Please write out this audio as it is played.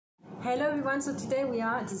Hello everyone, so today we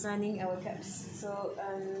are designing our cups. So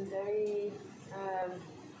very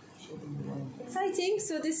exciting.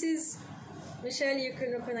 So this is Michelle, you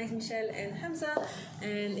can recognize Michelle and Hamza,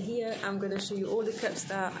 and here I'm going to show you all the cups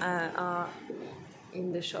that are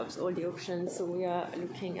in the shops, all the options. So we are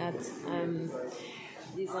looking at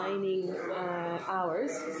designing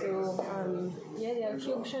ours. So yeah, there are a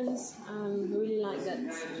few options. We really like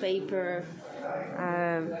that paper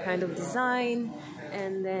kind of design,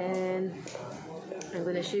 and then I'm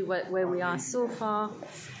going to show you where we are so far.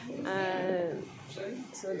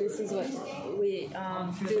 So this is what we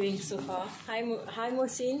are doing so far. Hi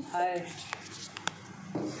Mohsin. Hi.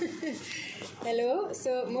 Hello.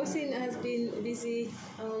 So Mohsin has been busy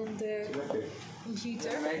on the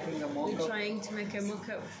computer. We're trying to make a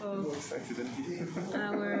mock-up for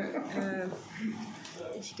our,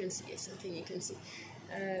 if you can see, yes, I think you can see,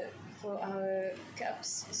 for our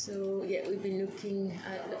cups. So yeah, we've been looking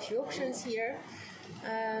at a few options here.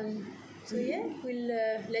 So yeah,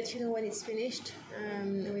 we'll let you know when it's finished.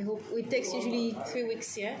 We hope it takes usually 3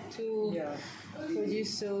 weeks, to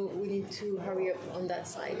produce. So we need to hurry up on that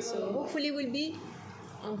side. So hopefully we'll be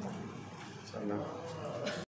on time.